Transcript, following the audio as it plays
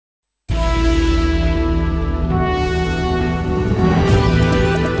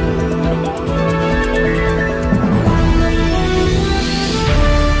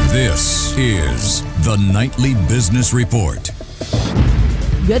The Nightly Business Report.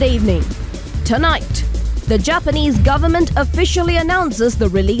 Good evening. Tonight, the Japanese government officially announces the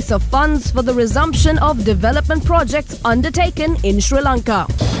release of funds for the resumption of development projects undertaken in Sri Lanka.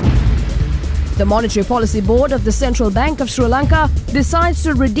 The Monetary Policy Board of the Central Bank of Sri Lanka decides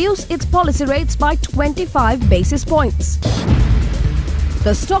to reduce its policy rates by 25 basis points.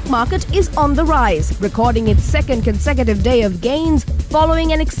 The stock market is on the rise, recording its second consecutive day of gains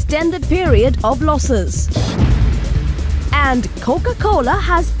following an extended period of losses. And Coca-Cola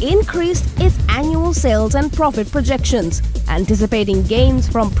has increased its annual sales and profit projections, anticipating gains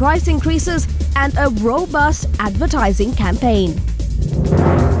from price increases and a robust advertising campaign.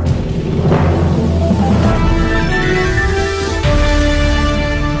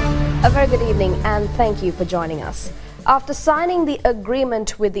 A very good evening and thank you for joining us. After signing the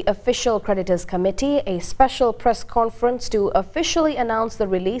agreement with the Official Creditors Committee, a special press conference to officially announce the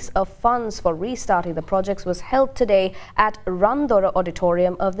release of funds for restarting the projects was held today at Randora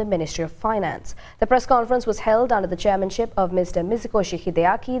Auditorium of the Ministry of Finance. The press conference was held under the chairmanship of Mr. Mizukoshi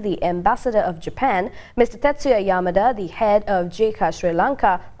Hideaki, the Ambassador of Japan, Mr. Tetsuya Yamada, the head of JICA Sri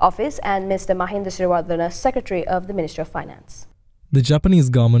Lanka office, and Mr. Mahinda Sriwardana, Secretary of the Ministry of Finance. The Japanese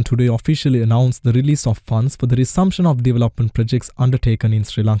government today officially announced the release of funds for the resumption of development projects undertaken in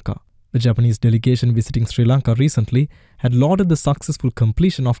Sri Lanka. The Japanese delegation visiting Sri Lanka recently had lauded the successful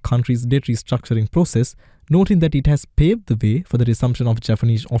completion of country's debt restructuring process, noting that it has paved the way for the resumption of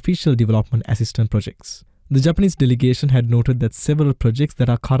Japanese official development assistance projects. The Japanese delegation had noted that several projects that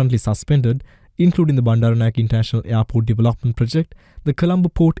are currently suspended, including the Bandaranaike International Airport Development Project, the Colombo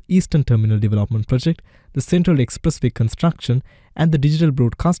Port Eastern Terminal Development Project, the Central Expressway construction, and the Digital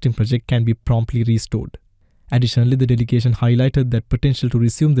Broadcasting Project can be promptly restored. Additionally, the delegation highlighted that potential to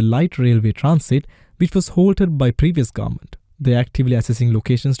resume the light railway transit, which was halted by previous government. They are actively assessing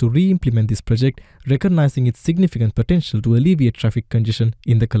locations to re-implement this project, recognizing its significant potential to alleviate traffic congestion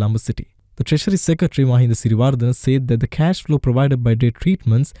in the Colombo city. The Treasury Secretary Mahinda Sriwardana said that the cash flow provided by debt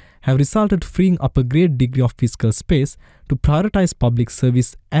treatments have resulted freeing up a great degree of fiscal space to prioritize public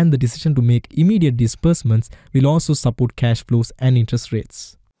service, and the decision to make immediate disbursements will also support cash flows and interest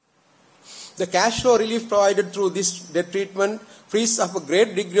rates. The cash flow relief provided through this debt treatment frees up a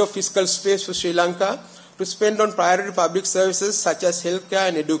great degree of fiscal space for Sri Lanka to spend on priority public services such as healthcare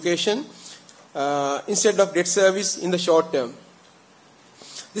and education instead of debt service in the short term.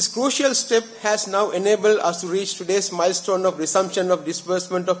 This crucial step has now enabled us to reach today's milestone of resumption of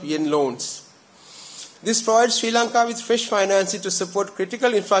disbursement of yen loans. This provides Sri Lanka with fresh financing to support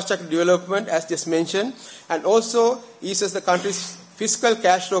critical infrastructure development, as just mentioned, and also eases the country's fiscal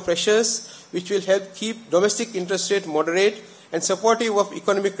cash flow pressures, which will help keep domestic interest rate moderate and supportive of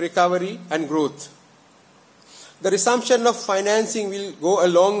economic recovery and growth. The resumption of financing will go a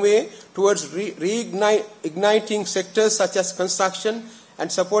long way towards reigniting sectors such as construction and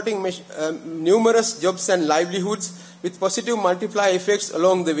supporting numerous jobs and livelihoods with positive multiplier effects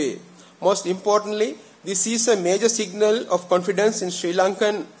along the way. Most importantly, this is a major signal of confidence in the Sri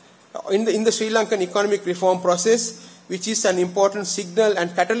Lankan economic reform process, which is an important signal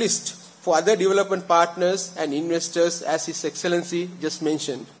and catalyst for other development partners and investors, as His Excellency just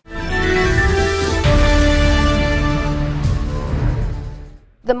mentioned.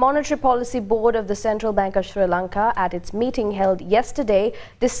 The Monetary Policy Board of the Central Bank of Sri Lanka, at its meeting held yesterday,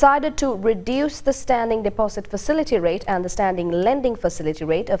 decided to reduce the standing deposit facility rate and the standing lending facility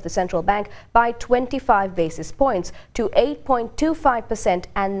rate of the central bank by 25 basis points to 8.25%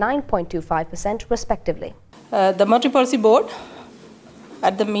 and 9.25% respectively. The Monetary Policy Board,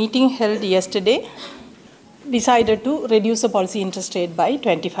 at the meeting held yesterday, decided to reduce the policy interest rate by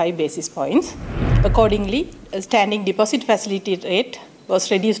 25 basis points. Accordingly, a standing deposit facility rate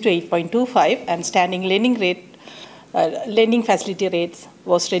was reduced to 8.25 and standing lending facility rates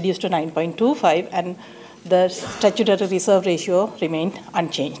was reduced to 9.25, and the statutory reserve ratio remained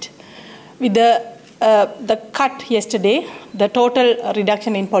unchanged. With the cut yesterday, the total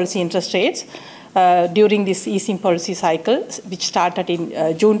reduction in policy interest rates during this easing policy cycle, which started in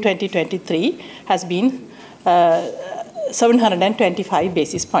June 2023, has been 725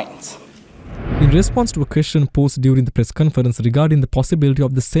 basis points. In response to a question posed during the press conference regarding the possibility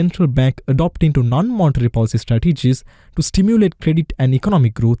of the central bank adopting to non-monetary policy strategies to stimulate credit and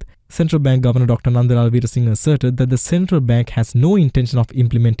economic growth, Central Bank Governor Dr. Nandalal Veerasinghe asserted that the central bank has no intention of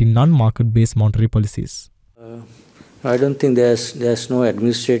implementing non-market-based monetary policies. I don't think there's no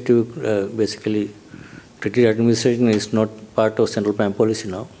administrative, basically, credit administration is not part of central bank policy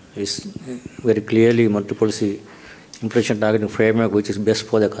now. It's very clearly monetary policy inflation targeting framework, which is best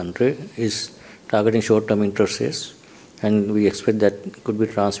for the country, is targeting short-term interest rates, and we expect that could be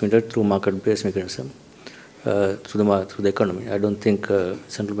transmitted through market-based mechanism. through the economy. I don't think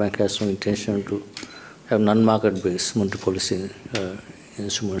central bank has no intention to have non-market-based monetary policy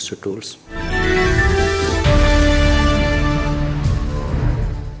instruments or tools.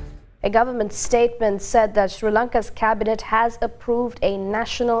 A government statement said that Sri Lanka's cabinet has approved a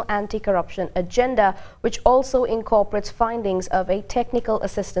national anti-corruption agenda, which also incorporates findings of a technical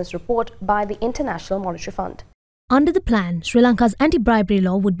assistance report by the International Monetary Fund. Under the plan, Sri Lanka's anti-bribery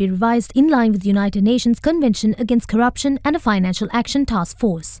law would be revised in line with the United Nations Convention Against Corruption and a Financial Action Task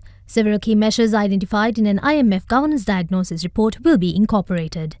Force. Several key measures identified in an IMF governance diagnosis report will be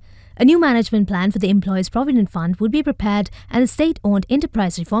incorporated. A new management plan for the Employees' Provident Fund would be prepared and a state-owned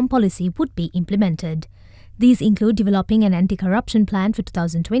enterprise reform policy would be implemented. These include developing an anti-corruption plan for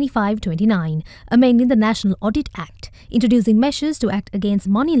 2025-29, amending the National Audit Act, introducing measures to act against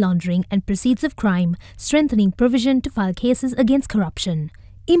money laundering and proceeds of crime, strengthening provision to file cases against corruption,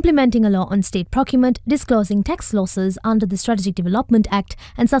 implementing a law on state procurement, disclosing tax losses under the Strategic Development Act,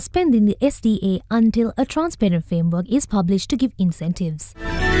 and suspending the SDA until a transparent framework is published to give incentives.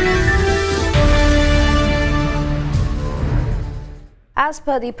 As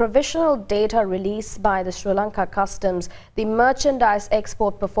per the provisional data released by the Sri Lanka Customs, the merchandise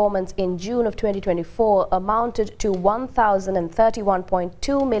export performance in June of 2024 amounted to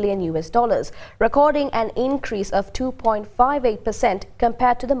 $1,031.2 million, recording an increase of 2.58%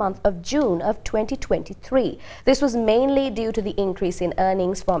 compared to the month of June of 2023. This was mainly due to the increase in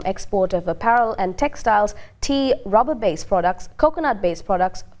earnings from export of apparel and textiles, tea, rubber-based products, coconut-based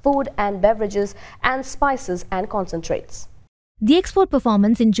products, food and beverages, and spices and concentrates. The export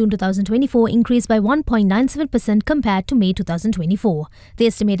performance in June 2024 increased by 1.97% compared to May 2024. The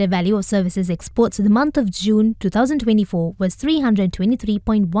estimated value of services exports in the month of June 2024 was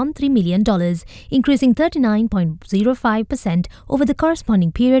 $323.13 million, increasing 39.05% over the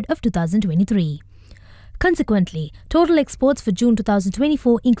corresponding period of 2023. Consequently, total exports for June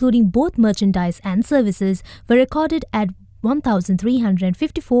 2024, including both merchandise and services, were recorded at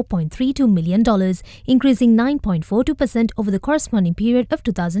 $1,354.32 million, increasing 9.42% over the corresponding period of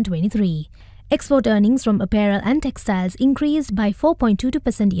 2023. Export earnings from apparel and textiles increased by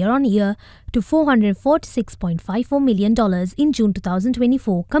 4.22% year-on-year to $446.54 million in June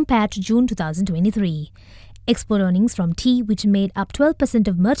 2024 compared to June 2023. Export earnings from tea, which made up 12%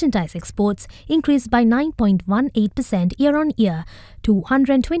 of merchandise exports, increased by 9.18% year-on-year to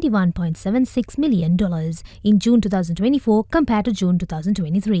 $121.76 million in June 2024 compared to June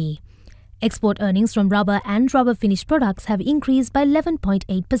 2023. Export earnings from rubber and rubber finished products have increased by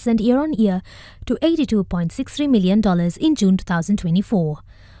 11.8% year-on-year to $82.63 million in June 2024.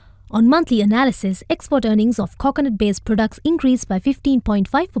 On monthly analysis, export earnings of coconut-based products increased by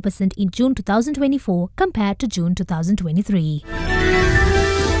 15.54% in June 2024 compared to June 2023.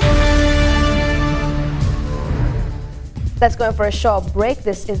 Let's go for a short break.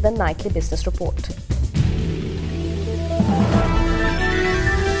 This is the Nightly Business Report.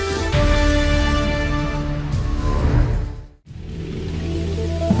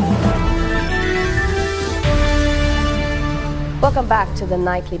 Welcome back to the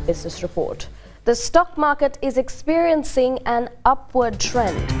Nightly Business Report. The stock market is experiencing an upward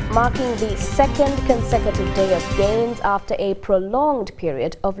trend, marking the second consecutive day of gains after a prolonged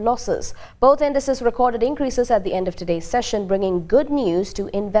period of losses. Both indices recorded increases at the end of today's session, bringing good news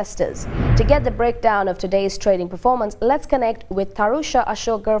to investors. To get the breakdown of today's trading performance, let's connect with Tarusha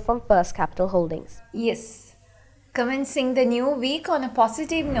Ashogar from First Capital Holdings. Yes. Commencing the new week on a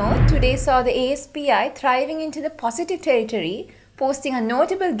positive note, today saw the ASPI thriving into the positive territory, posting a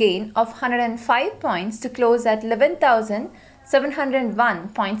notable gain of 105 points to close at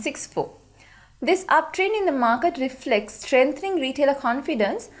 11,701.64. This uptrend in the market reflects strengthening retailer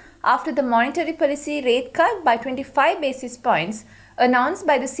confidence after the monetary policy rate cut by 25 basis points announced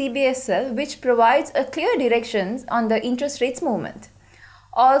by the CBSL, which provides a clear direction on the interest rates movement.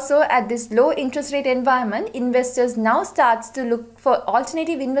 Also, at this low interest rate environment, investors now start to look for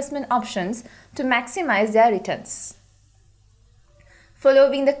alternative investment options to maximize their returns.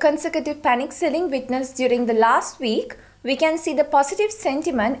 Following the consecutive panic selling witnessed during the last week, we can see the positive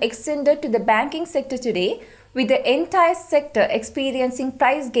sentiment extended to the banking sector today, with the entire sector experiencing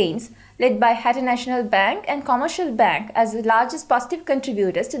price gains led by Hatton National Bank and Commercial Bank as the largest positive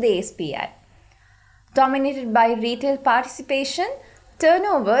contributors to the ASPI. Dominated by retail participation,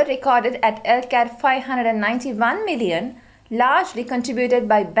 turnover recorded at LCAD 591 million, largely contributed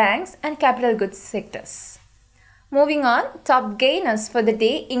by banks and capital goods sectors. Moving on, top gainers for the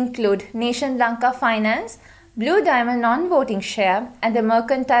day include Nation Lanka Finance, Blue Diamond Non-Voting Share and the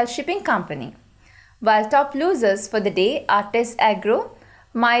Mercantile Shipping Company. While top losers for the day are Tess Agro,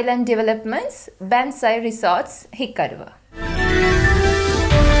 Mylan Developments, Bansai Resorts, Hikkaduwa.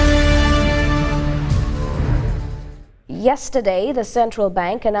 Yesterday, the central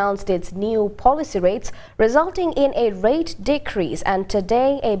bank announced its new policy rates, resulting in a rate decrease, and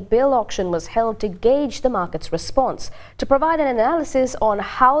today a bill auction was held to gauge the market's response. To provide an analysis on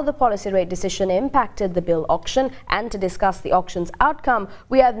how the policy rate decision impacted the bill auction and to discuss the auction's outcome,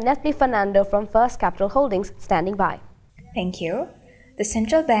 we have Netli Fernando from First Capital Holdings standing by. Thank you. The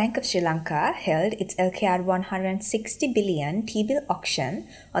Central Bank of Sri Lanka held its LKR 160 billion T-bill auction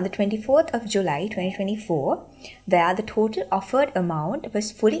on the 24th of July 2024, where the total offered amount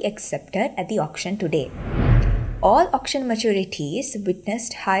was fully accepted at the auction today. All auction maturities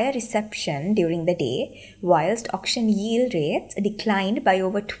witnessed higher reception during the day, whilst auction yield rates declined by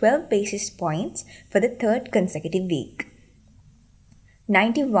over 12 basis points for the third consecutive week.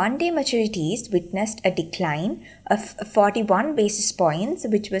 91-day maturities witnessed a decline of 41 basis points,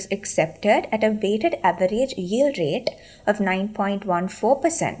 which was accepted at a weighted average yield rate of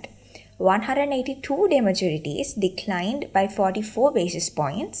 9.14%. 182-day maturities declined by 44 basis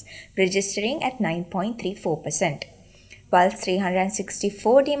points, registering at 9.34%, whilst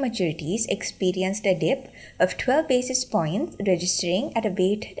 364-day maturities experienced a dip of 12 basis points, registering at a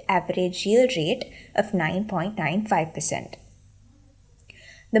weighted average yield rate of 9.95%.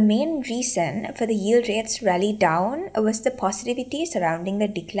 The main reason for the yield rates rally down was the positivity surrounding the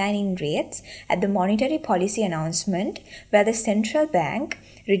decline in rates at the monetary policy announcement, where the central bank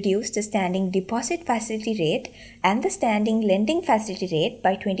reduced the standing deposit facility rate and the standing lending facility rate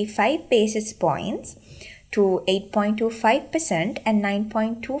by 25 basis points to 8.25% and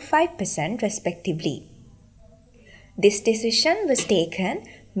 9.25% respectively. This decision was taken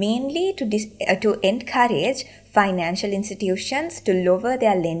mainly to encourage financial institutions to lower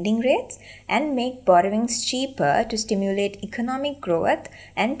their lending rates and make borrowings cheaper to stimulate economic growth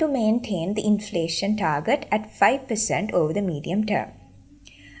and to maintain the inflation target at 5% over the medium term.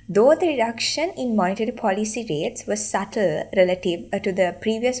 Though the reduction in monetary policy rates was subtle relative to the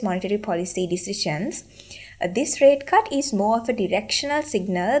previous monetary policy decisions, this rate cut is more of a directional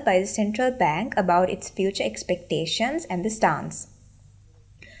signal by the central bank about its future expectations and the stance.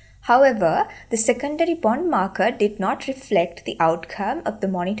 However, the secondary bond market did not reflect the outcome of the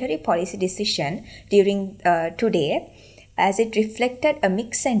monetary policy decision during today, as it reflected a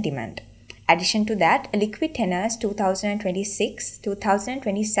mixed sentiment. Addition to that, liquid tenors 2026,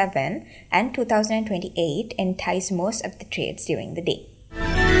 2027 and 2028 entice most of the trades during the day.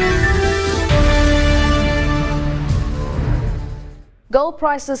 Gold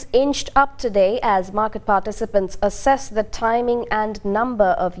prices inched up today as market participants assessed the timing and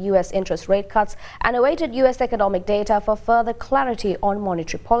number of U.S. interest rate cuts and awaited U.S. economic data for further clarity on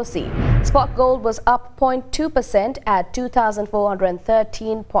monetary policy. Spot gold was up 0.2% at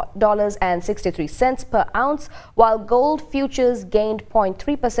 $2,413.63 per ounce, while gold futures gained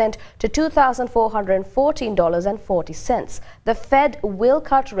 0.3% to $2,414.40. The Fed will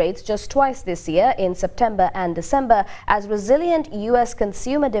cut rates just twice this year, in September and December, as resilient U.S.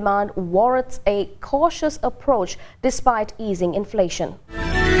 consumer demand warrants a cautious approach despite easing inflation.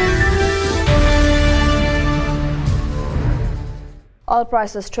 Oil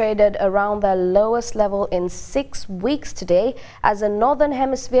prices traded around their lowest level in 6 weeks today as the northern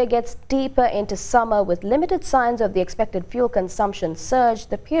hemisphere gets deeper into summer with limited signs of the expected fuel consumption surge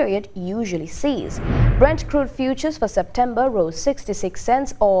the period usually sees. Brent crude futures for September rose 66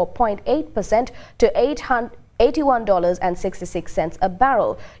 cents or 0.8% to $81.66 a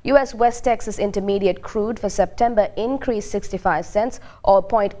barrel. U.S. West Texas Intermediate crude for September increased 65 cents or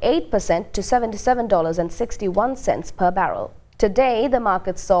 0.8% to $77.61 per barrel. Today, the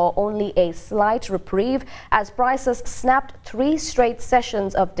market saw only a slight reprieve as prices snapped 3 straight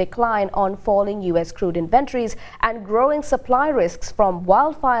sessions of decline on falling U.S. crude inventories, and growing supply risks from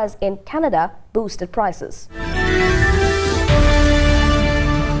wildfires in Canada boosted prices.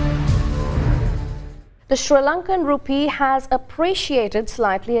 The Sri Lankan rupee has appreciated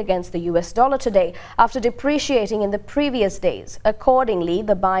slightly against the US dollar today after depreciating in the previous days. Accordingly,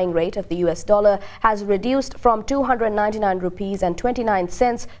 the buying rate of the US dollar has reduced from 299 rupees and 29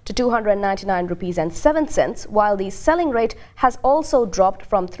 cents to 299 rupees and 7 cents, while the selling rate has also dropped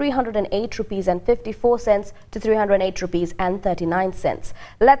from 308 rupees and 54 cents to 308 rupees and 39 cents.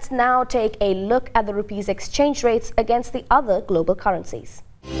 Let's now take a look at the rupee's exchange rates against the other global currencies.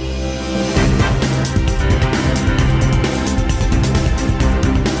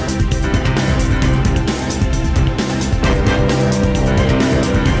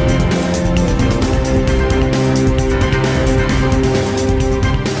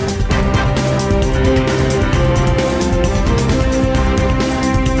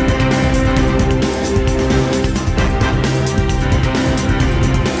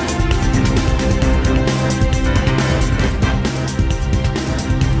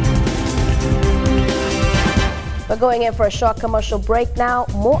 going in for a short commercial break now.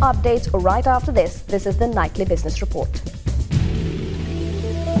 More updates right after this. This is the Nightly Business Report.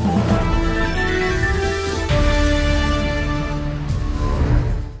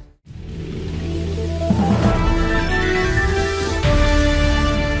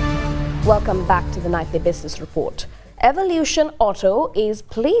 Welcome back to the Nightly Business Report. Evolution Auto is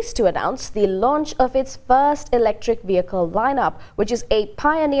pleased to announce the launch of its first electric vehicle lineup, which is a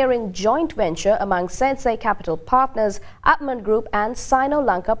pioneering joint venture among Sensei Capital Partners, Appman Group and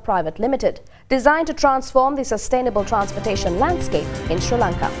Sino-Lanka Private Limited, designed to transform the sustainable transportation landscape in Sri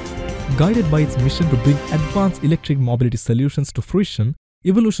Lanka. Guided by its mission to bring advanced electric mobility solutions to fruition,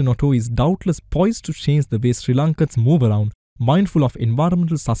 Evolution Auto is doubtless poised to change the way Sri Lankans move around, mindful of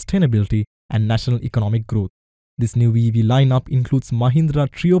environmental sustainability and national economic growth. This new EV lineup includes Mahindra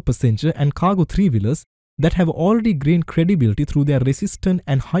Trio passenger and cargo three-wheelers that have already gained credibility through their resistant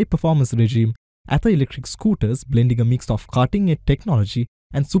and high-performance regime, Ather electric scooters blending a mix of cutting-edge technology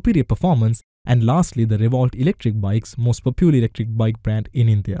and superior performance, and lastly the Revolt electric bikes, most popular electric bike brand in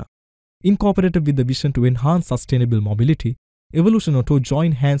India. Incorporated with the vision to enhance sustainable mobility, Evolution Auto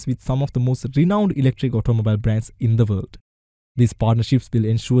joined hands with some of the most renowned electric automobile brands in the world. These partnerships will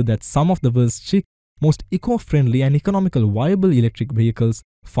ensure that some of the world's chic, most eco-friendly and economical viable electric vehicles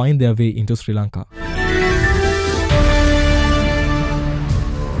find their way into Sri Lanka.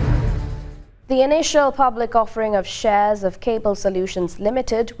 The initial public offering of shares of Cable Solutions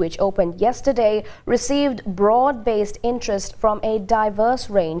Limited, which opened yesterday, received broad-based interest from a diverse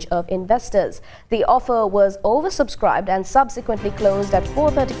range of investors. The offer was oversubscribed and subsequently closed at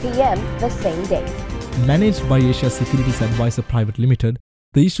 4:30 p.m. the same day. Managed by Asia Securities Advisor Private Limited,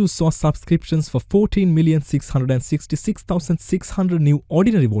 the issue saw subscriptions for 14,666,600 new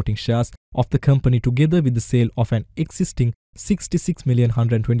ordinary voting shares of the company, together with the sale of an existing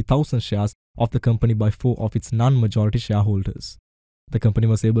 66,120,000 shares of the company by 4 of its non-majority shareholders. The company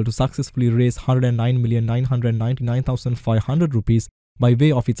was able to successfully raise 109,999,500 rupees by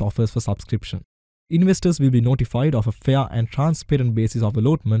way of its offers for subscription. Investors will be notified of a fair and transparent basis of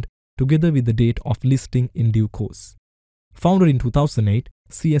allotment together with the date of listing in due course. Founded in 2008,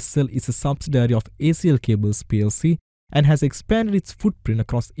 CSL is a subsidiary of ACL Cables plc and has expanded its footprint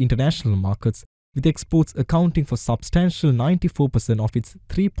across international markets, with exports accounting for substantial 94% of its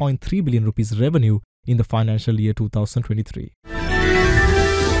 3.3 billion rupees revenue in the financial year 2023.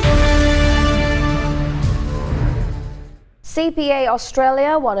 CPA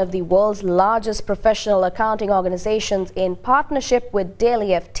Australia, one of the world's largest professional accounting organizations, in partnership with Daily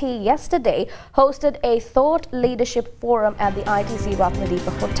FT, yesterday hosted a thought leadership forum at the ITC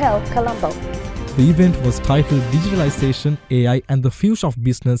Ratnadipa Hotel, Colombo. The event was titled Digitalization, AI and the Future of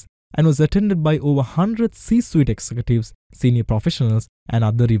Business and was attended by over 100 C-suite executives, senior professionals and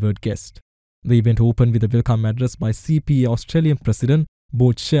other revered guests. The event opened with a welcome address by CPA Australian President,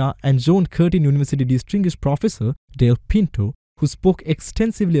 Board Chair and John Curtin University Distinguished Professor Dale Pinto, who spoke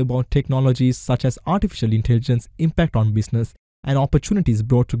extensively about technologies such as artificial intelligence, impact on business and opportunities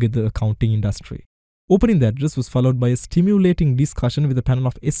brought together the accounting industry. Opening the address was followed by a stimulating discussion with a panel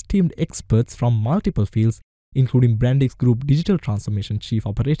of esteemed experts from multiple fields, including Brandex Group Digital Transformation Chief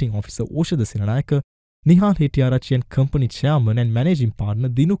Operating Officer Oshada Sinanayaka, Nihal Hettiarachchi and Company Chairman and Managing Partner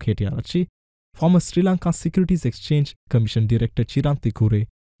Dinuk Hettiarachchi, former Sri Lanka Securities Exchange Commission Director Chiranthi Kure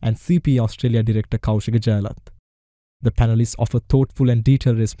and CPA Australia Director Kaushika Jayalath. The panelists offered thoughtful and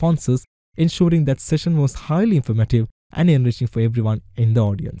detailed responses, ensuring that session was highly informative and enriching for everyone in the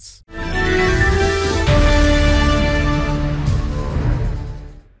audience.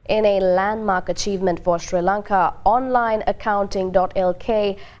 In a landmark achievement for Sri Lanka,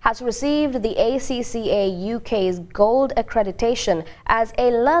 onlineaccounting.lk has received the ACCA UK's Gold accreditation as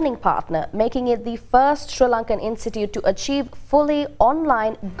a learning partner, making it the first Sri Lankan institute to achieve fully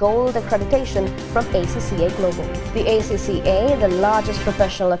online Gold accreditation from ACCA Global. The ACCA, the largest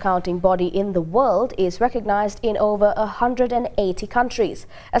professional accounting body in the world, is recognized in over 180 countries.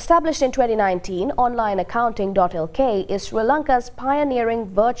 Established in 2019, onlineaccounting.lk is Sri Lanka's pioneering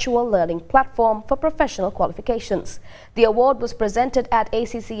virtual learning platform for professional qualifications. The award was presented at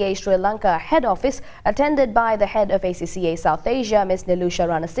ACCA Sri Lanka head office, attended by the head of ACCA South Asia, Ms. Nilusha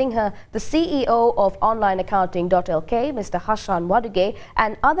Ranasinghe, the CEO of onlineaccounting.lk, Mr. Hashan Waduge,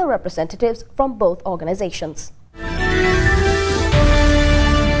 and other representatives from both organizations.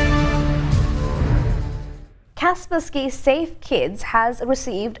 Kaspersky Safe Kids has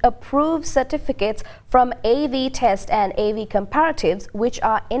received approved certificates from AV Test and AV Comparatives, which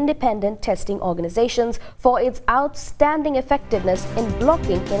are independent testing organizations, for its outstanding effectiveness in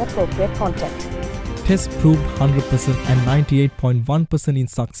blocking inappropriate content. Tests proved 100% and 98.1% in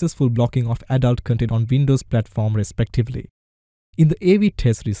successful blocking of adult content on Windows platform respectively. In the AV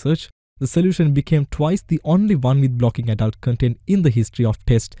test research, the solution became twice the only one with blocking adult content in the history of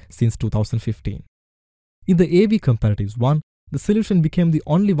tests since 2015. In the AV comparatives one, the solution became the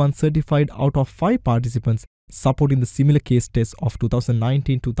only one certified out of 5 participants supporting the similar case tests of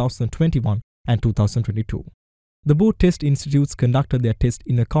 2019, 2021 and 2022. The both test institutes conducted their tests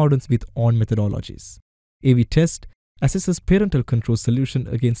in accordance with own methodologies. AV test assesses parental control solution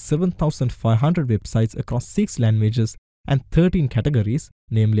against 7,500 websites across 6 languages and 13 categories,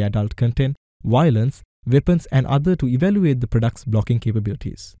 namely adult content, violence, weapons and other, to evaluate the product's blocking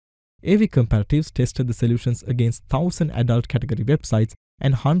capabilities. AV comparatives tested the solutions against 1,000 adult category websites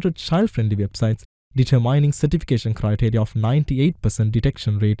and 100 child-friendly websites, determining certification criteria of 98%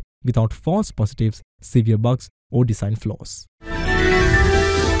 detection rate without false positives, severe bugs or design flaws.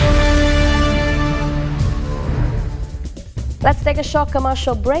 Let's take a short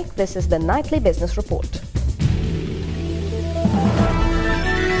commercial break. This is the Nightly Business Report.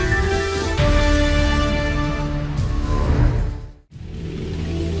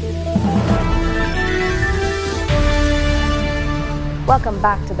 Welcome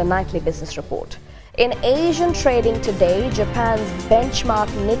back to the Nightly Business Report. In Asian trading today, Japan's benchmark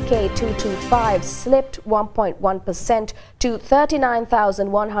Nikkei 225 slipped 1.1% to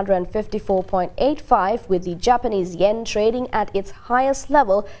 39,154.85, with the Japanese yen trading at its highest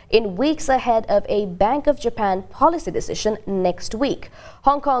level in weeks ahead of a Bank of Japan policy decision next week.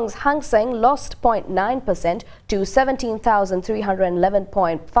 Hong Kong's Hang Seng lost 0.9% to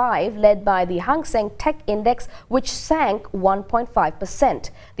 17,311.5, led by the Hang Seng Tech Index, which sank 1.5%.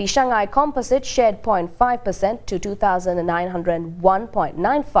 The Shanghai Composite shed 0.5% to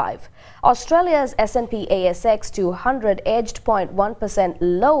 2,901.95. Australia's S&P ASX 200 edged 0.1%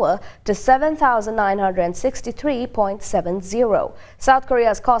 lower to 7,963.70. South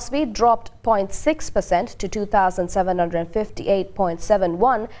Korea's Kospi dropped 0.6% to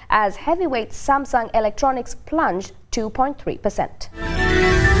 2,758.71 as heavyweight Samsung Electronics plunged 2.3%.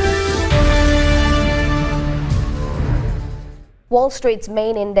 Wall Street's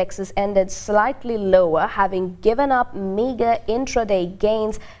main indexes ended slightly lower, having given up meager intraday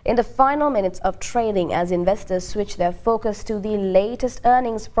gains in the final minutes of trading as investors switched their focus to the latest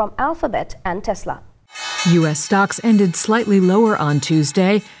earnings from Alphabet and Tesla. U.S. stocks ended slightly lower on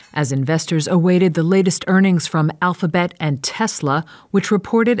Tuesday as investors awaited the latest earnings from Alphabet and Tesla, which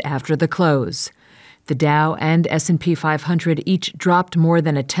reported after the close. The Dow and S&P 500 each dropped more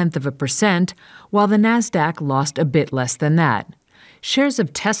than 0.1%, while the Nasdaq lost a bit less than that. Shares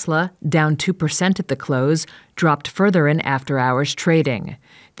of Tesla, down 2% at the close, dropped further in after-hours trading.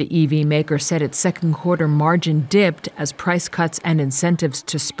 The EV maker said its second quarter margin dipped as price cuts and incentives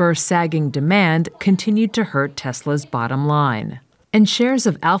to spur sagging demand continued to hurt Tesla's bottom line. And shares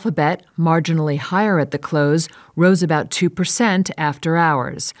of Alphabet, marginally higher at the close, rose about 2% after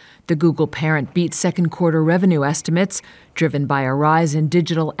hours. The Google parent beat second quarter revenue estimates, driven by a rise in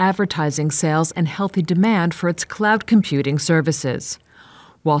digital advertising sales and healthy demand for its cloud computing services.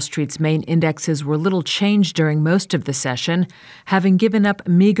 Wall Street's main indexes were little changed during most of the session, having given up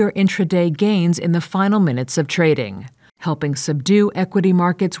meager intraday gains in the final minutes of trading. Helping subdue equity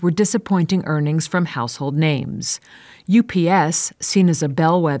markets were disappointing earnings from household names. UPS, seen as a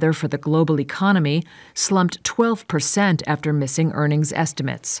bellwether for the global economy, slumped 12% after missing earnings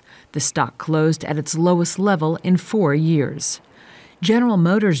estimates. The stock closed at its lowest level in 4 years. General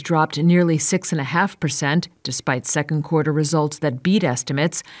Motors dropped nearly 6.5%, despite second quarter results that beat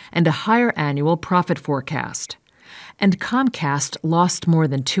estimates and a higher annual profit forecast. And Comcast lost more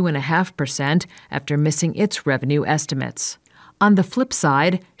than 2.5% after missing its revenue estimates. On the flip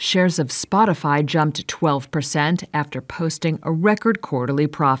side, shares of Spotify jumped 12% after posting a record quarterly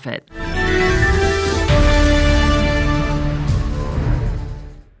profit.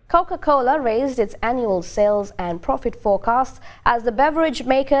 Coca-Cola raised its annual sales and profit forecasts as the beverage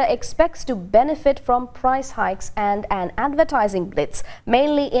maker expects to benefit from price hikes and an advertising blitz,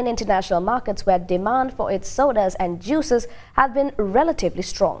 mainly in international markets where demand for its sodas and juices have been relatively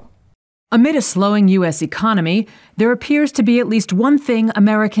strong. Amid a slowing U.S. economy, there appears to be at least one thing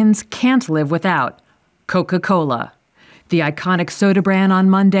Americans can't live without: Coca-Cola. The iconic soda brand on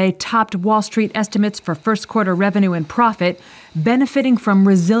Monday topped Wall Street estimates for first quarter revenue and profit, benefiting from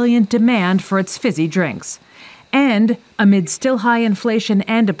resilient demand for its fizzy drinks. And amid still high inflation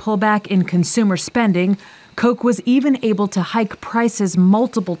and a pullback in consumer spending, Coke was even able to hike prices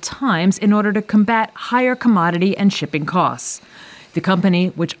multiple times in order to combat higher commodity and shipping costs. The company,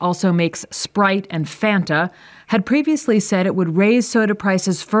 which also makes Sprite and Fanta, had previously said it would raise soda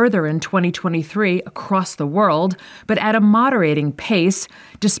prices further in 2023 across the world, but at a moderating pace,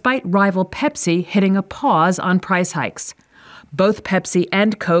 despite rival Pepsi hitting a pause on price hikes. Both Pepsi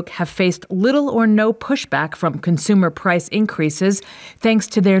and Coke have faced little or no pushback from consumer price increases thanks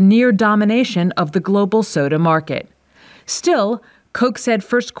to their near domination of the global soda market. Still, Coke said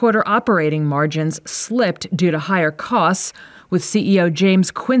first quarter operating margins slipped due to higher costs, with CEO James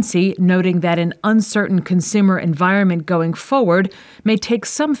Quincy noting that an uncertain consumer environment going forward may take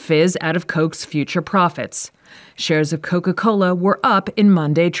some fizz out of Coke's future profits. Shares of Coca-Cola were up in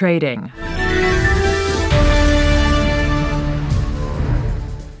Monday trading.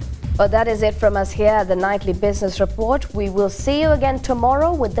 Well, that is it from us here at the Nightly Business Report. We will see you again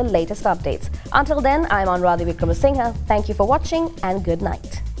tomorrow with the latest updates. Until then, I'm Anuradhi Vikramasinghe. Thank you for watching and good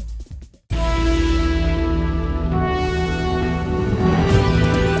night.